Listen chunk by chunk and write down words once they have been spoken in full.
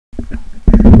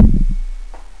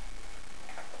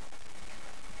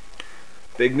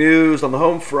Big news on the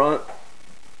home front.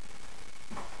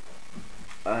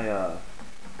 We're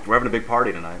having a big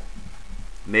party tonight.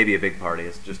 Maybe a big party.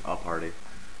 It's just a party.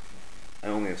 I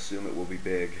only assume it will be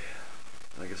big.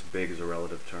 I guess big is a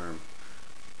relative term.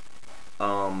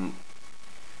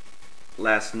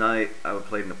 Last night I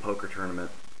played in a poker tournament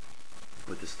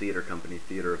with this theater company,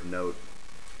 Theater of Note,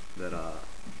 that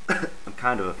I'm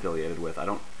kind of affiliated with. I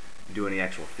don't do any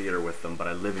actual theater with them, but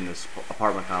I live in this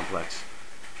apartment complex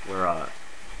where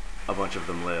a bunch of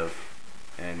them live.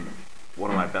 And one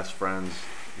of my best friends,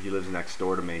 he lives next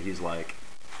door to me. He's like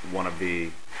one of the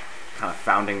kind of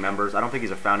founding members. I don't think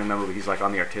he's a founding member, but he's like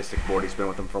on the artistic board. He's been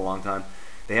with them for a long time.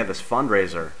 They had this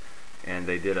fundraiser, and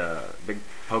they did a big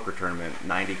poker tournament,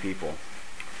 90 people.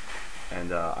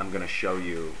 And I'm going to show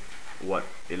you what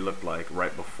it looked like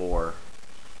right before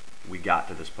we got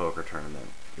to this poker tournament.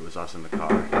 It was us in the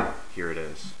car. Here it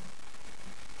is.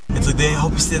 It's like they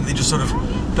hope that they just sort of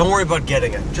don't worry about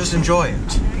getting it, just enjoy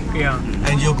it. Yeah.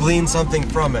 And you'll glean something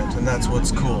from it, and that's what's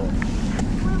cool.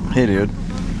 Hey, dude.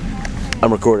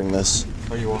 I'm recording this.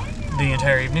 Are you on? The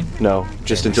entire evening? No,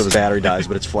 just until the battery dies,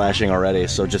 but it's flashing already,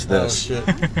 so just this. Oh,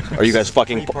 shit. Are you guys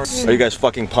fucking pumped?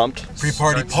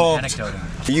 Pre-party pumped.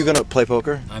 Are you gonna play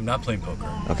poker? I'm not playing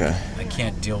poker. Okay. I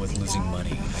can't deal with losing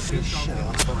money.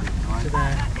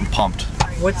 I'm pumped.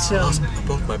 What's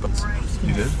Both my butts.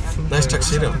 You did? Nice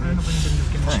tuxedo.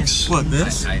 Thanks. What,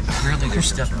 this? I rarely do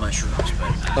stuffed mushrooms,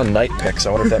 but Oh, night pics.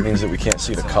 I wonder if that means that we can't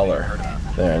see the color.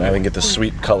 There, and I can get the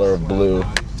sweet color of blue.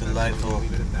 Delightful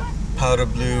powder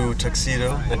blue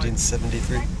tuxedo,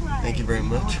 1973. Thank you very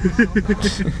much. I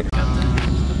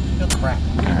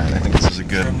think this is a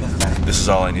good. This is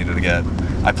all I needed to get.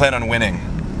 I plan on winning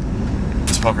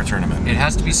this poker tournament. it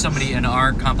has to be somebody in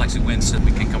our complex who wins so that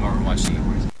we can come over and watch the.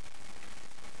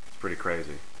 It's pretty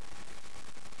crazy.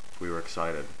 We were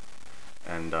excited.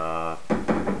 And the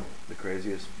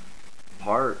craziest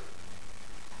part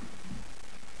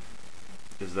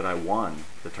is that I won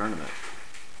the tournament.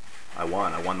 I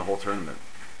won the whole tournament.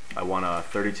 I won a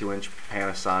 32-inch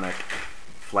Panasonic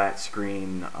flat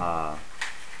screen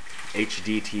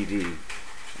HD TV,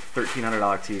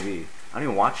 $1,300 TV. I don't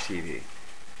even watch TV.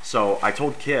 So I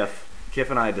told Kif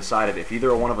and I decided if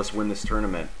either one of us win this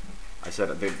tournament, I said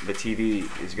the TV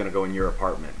is going to go in your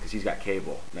apartment because he's got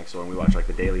cable next door, and we watch like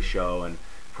The Daily Show and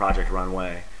Project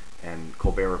Runway and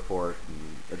Colbert Report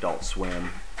and Adult Swim,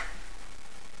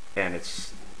 and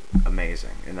it's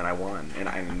amazing. And then I won,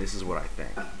 and this is what I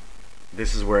think.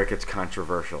 This is where it gets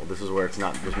controversial. This is where it's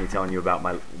not just me telling you about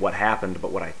what happened,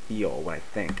 but what I feel, what I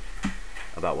think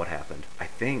about what happened. I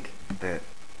think that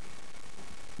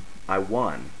I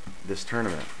won this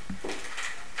tournament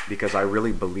because I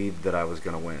really believed that I was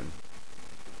going to win.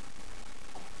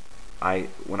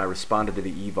 When I responded to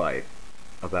the Evite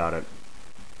about it,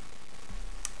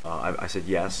 I said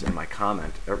yes in my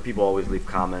comment. People always leave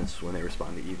comments when they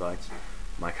respond to Evites.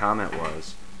 My comment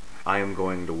was, I am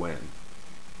going to win.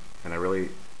 And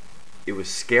it was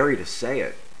scary to say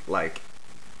it. Like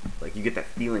you get that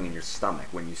feeling in your stomach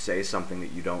when you say something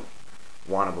that you don't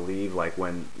want to believe. Like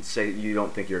say you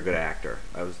don't think you're a good actor.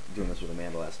 I was doing this with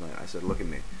Amanda last night. I said, look at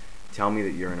me. Tell me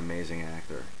that you're an amazing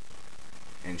actor.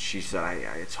 And she said,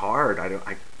 it's hard. And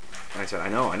I said, I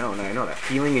know. That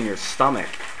feeling in your stomach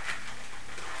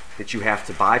that you have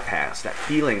to bypass. That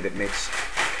feeling that makes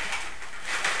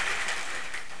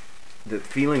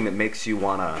you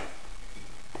wanna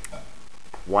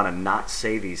not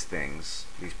say these things,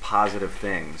 these positive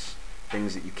things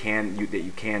that you can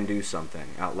do something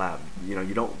out loud. You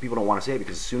know, people don't want to say it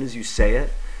because as soon as you say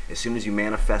it, as soon as you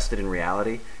manifest it in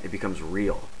reality, it becomes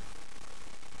real.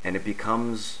 And it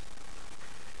becomes,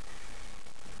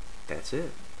 that's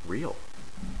it, real.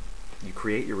 You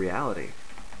create your reality.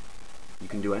 You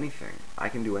can do anything. I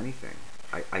can do anything.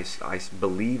 I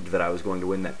believed that I was going to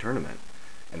win that tournament,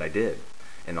 and I did.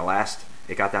 And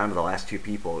it got down to the last two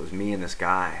people. It was me and this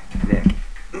guy, Nick.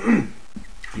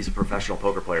 He's a professional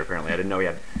poker player, apparently. I didn't know he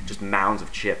had just mounds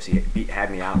of chips. He had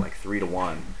me out like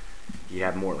 3-1. He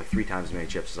had like 3 times as many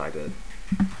chips as I did.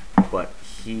 But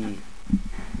he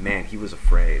was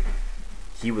afraid.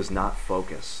 He was not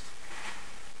focused.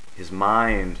 His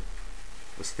mind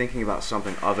was thinking about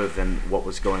something other than what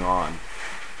was going on.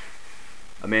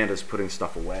 Amanda's putting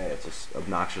stuff away. It's just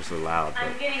obnoxiously loud.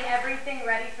 I'm getting everything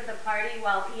ready for the party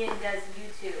while Ian does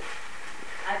YouTube.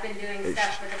 I've been doing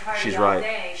stuff for the party all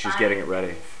day. She's getting it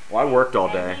ready. Well, I worked all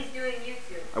day. And he's doing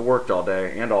YouTube. I worked all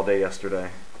day and all day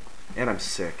yesterday. And I'm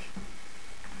sick.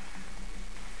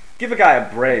 Give a guy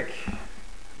a break.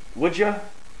 Would ya?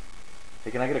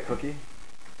 Hey, can I get a cookie?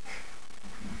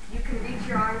 You can reach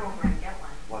your arm over and get one.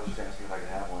 Well, I was just asking if I could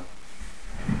have one.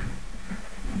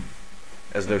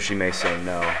 as though she may say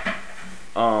no.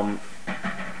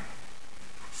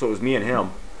 So it was me and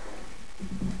him,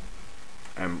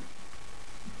 and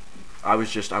I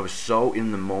was so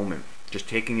in the moment, just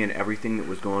taking in everything that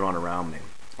was going on around me,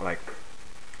 like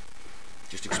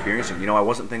just experiencing. You know, I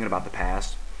wasn't thinking about the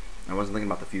past. I wasn't thinking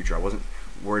about the future. I wasn't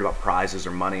worried about prizes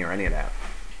or money or any of that.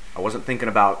 I wasn't thinking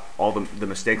about all the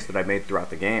mistakes that I made throughout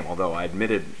the game, although I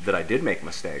admitted that I did make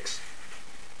mistakes.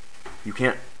 You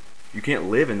can't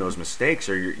live in those mistakes,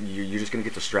 or you're just going to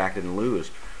get distracted and lose.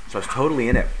 So I was totally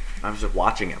in it. I was just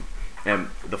watching him. And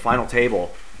the final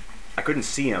table, I couldn't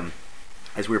see him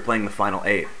as we were playing the final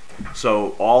 8.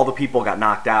 So all the people got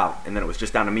knocked out, and then it was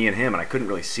just down to me and him, and I couldn't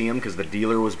really see him because the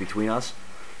dealer was between us.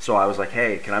 So I was like,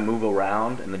 hey, can I move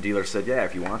around? And the dealer said, yeah,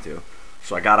 if you want to.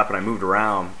 So I got up and I moved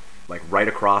around, like right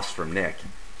across from Nick.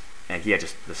 And he had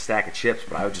just the stack of chips,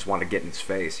 but I just wanted to get in his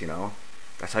face, you know?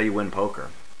 That's how you win poker.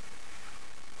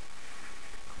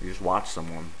 You just watch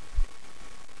someone.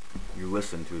 You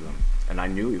listen to them. And I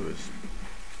knew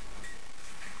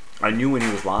when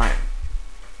he was lying.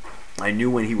 I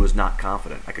knew when he was not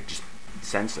confident. I could just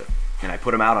sense it. And I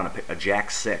put him out on a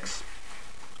Jack 6.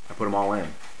 I put him all in.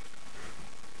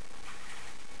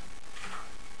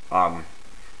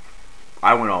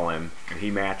 I went all in, and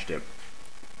he matched it.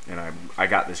 And I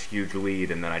got this huge lead,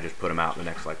 and then I just put him out in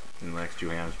the next 2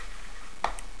 hands.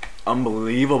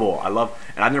 Unbelievable.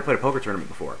 And I've never played a poker tournament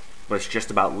before, but it's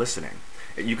just about listening.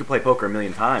 You could play poker a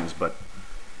million times, but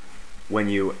when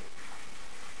you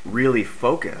really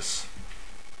focus,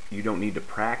 you don't need to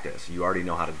practice. You already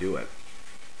know how to do it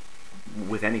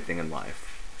with anything in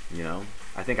life, you know?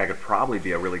 I think I could probably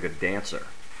be a really good dancer.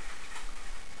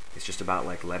 It's just about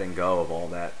like letting go of all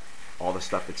the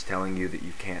stuff that's telling you that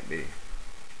you can't be.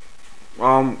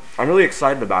 I'm really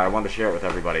excited about it. I wanted to share it with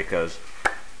everybody because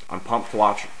I'm pumped to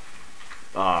watch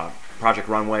Project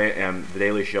Runway and The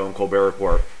Daily Show and Colbert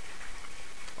Report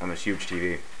on this huge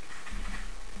TV.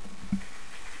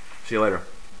 See you later.